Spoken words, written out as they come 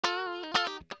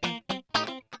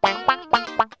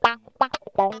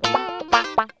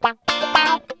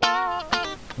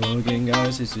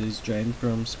this is James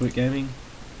from Split Gaming.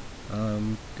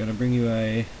 I'm gonna bring you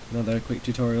another quick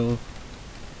tutorial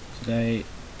today,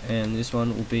 and this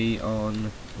one will be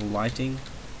on lighting,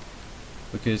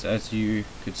 because as you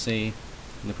could see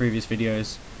in the previous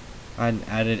videos, I hadn't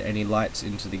added any lights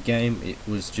into the game. It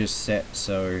was just set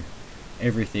so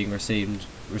everything received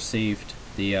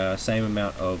the same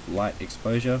amount of light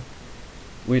exposure,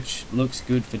 which looks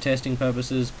good for testing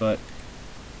purposes, but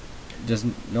does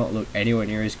not look anywhere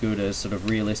near as good as sort of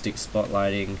realistic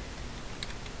spotlighting.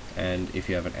 And if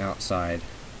you have an outside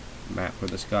map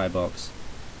with a skybox,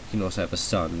 you can also have a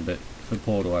sun, but for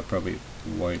Portal I probably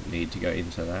won't need to go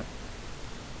into that.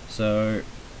 So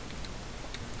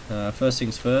first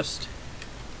things first,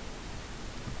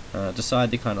 decide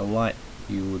the kind of light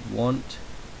you would want.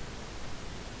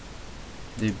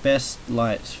 The best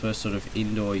lights for sort of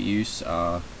indoor use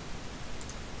are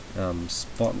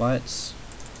Spotlightz,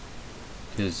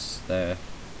 because they're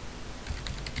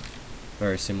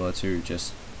very similar to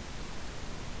just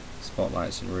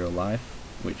spotlights in real life,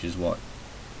 which is what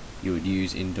you would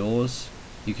use indoors.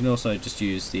 You can also just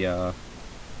use the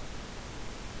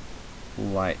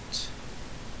light,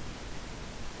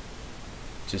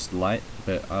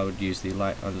 but I would use the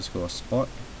light_spot.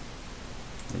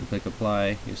 Then click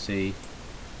apply. You see,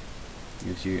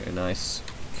 gives you a nice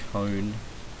cone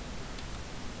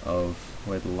of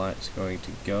where the light's going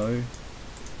to go.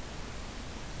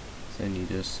 Then you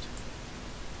just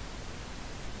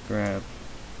grab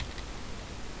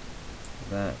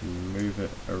that and move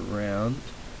it around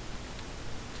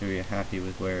till you're happy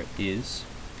with where it is,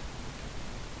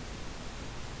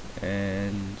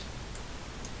 and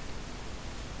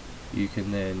you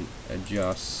can then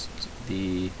adjust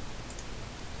the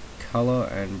color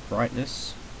and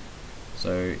brightness.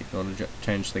 So if you want to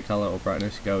change the color or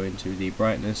brightness, go into the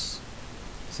brightness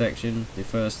section. The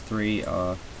first three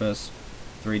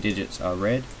digits are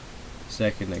red,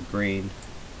 second are green,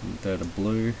 and third are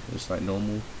blue, just like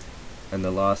normal, and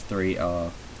the last three are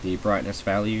the brightness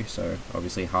value. So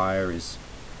obviously higher is,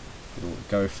 it'll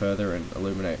go further and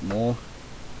illuminate more.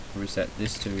 Reset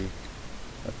this to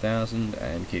 1000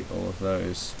 and keep all of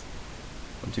those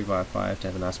on 255 to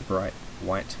have a nice bright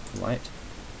white light.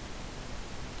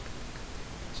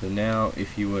 So now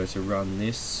if you were to run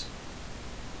this,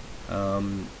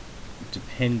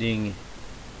 depending,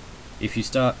 if you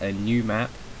start a new map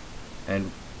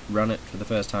and run it for the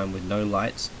first time with no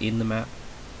lights in the map,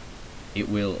 it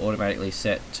will automatically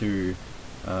set to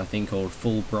a thing called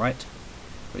Fulbright,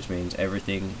 which means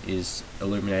everything is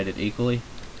illuminated equally.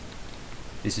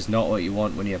 This is not what you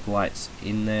want when you have lights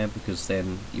in there, because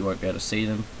then you won't be able to see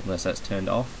them unless that's turned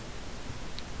off.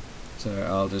 So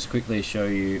I'll just quickly show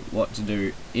you what to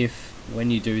do if,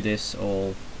 when you do this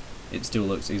all, it still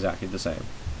looks exactly the same.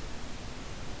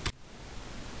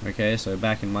 Okay, so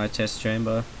back in my test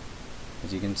chamber,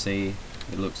 as you can see,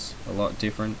 it looks a lot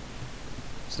different.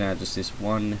 It's now just this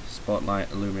one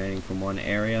spotlight illuminating from one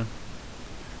area.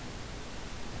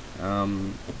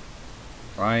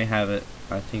 I have it,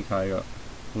 I think I got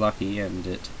lucky and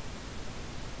it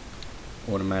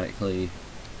automatically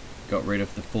got rid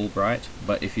of the Fulbright,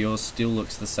 but if yours still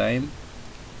looks the same,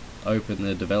 open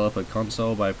the developer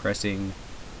console by pressing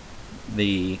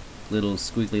the little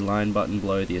squiggly line button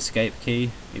below the escape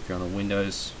key if you're on a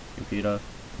Windows computer.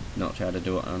 Not try to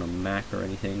do it on a Mac or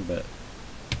anything, but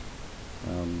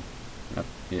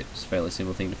it's a fairly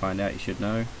simple thing to find out, you should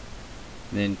know.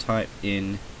 Then type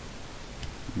in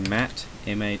mat,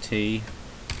 M-A-T,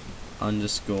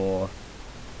 underscore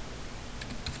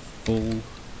full,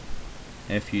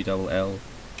 F-U-L-L,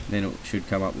 then it should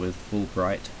come up with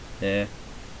Fulbright there,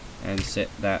 and set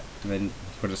that, and then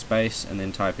put a space and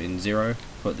then type in 0,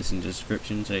 put this in the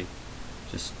description so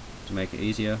just to make it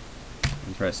easier,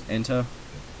 and press enter.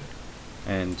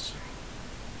 And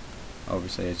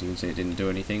obviously, as you can see, it didn't do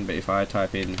anything, but if I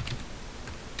type it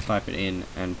in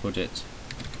and put it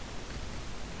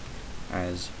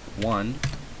as 1,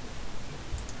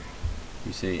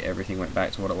 you see everything went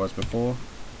back to what it was before.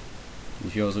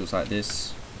 If yours looks like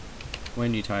this,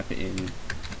 when you type it in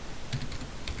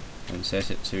and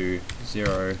set it to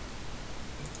 0,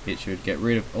 it should get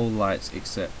rid of all lights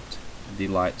except the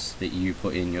lights that you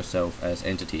put in yourself as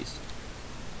entities.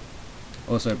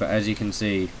 Also, but as you can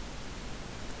see,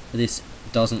 this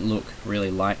doesn't look really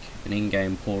like an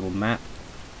in-game Portal map,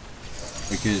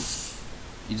 because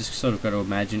you just sort of got to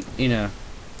imagine in a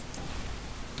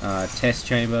test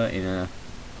chamber, in a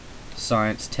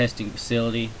science testing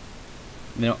facility,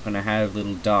 they're not going to have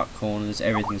little dark corners.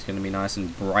 Everything's going to be nice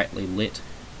and brightly lit.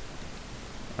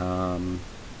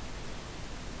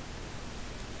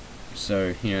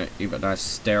 So, you know, you've got a nice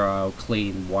sterile,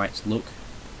 clean, white look.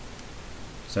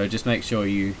 So just make sure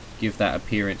you give that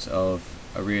appearance of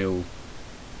a real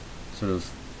sort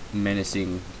of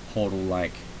menacing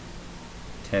portal-like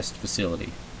test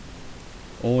facility.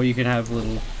 Or you could have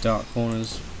little dark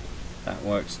corners, that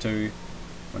works too,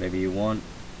 whatever you want.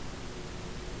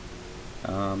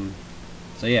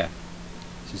 So yeah,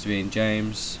 this has been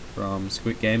James from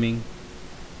Squid Gaming,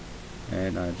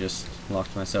 and I just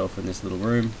locked myself in this little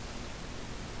room.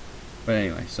 But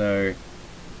anyway, so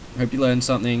hope you learned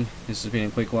something. This has been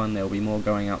a quick one. There will be more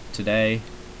going up today.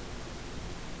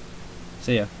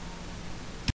 See ya.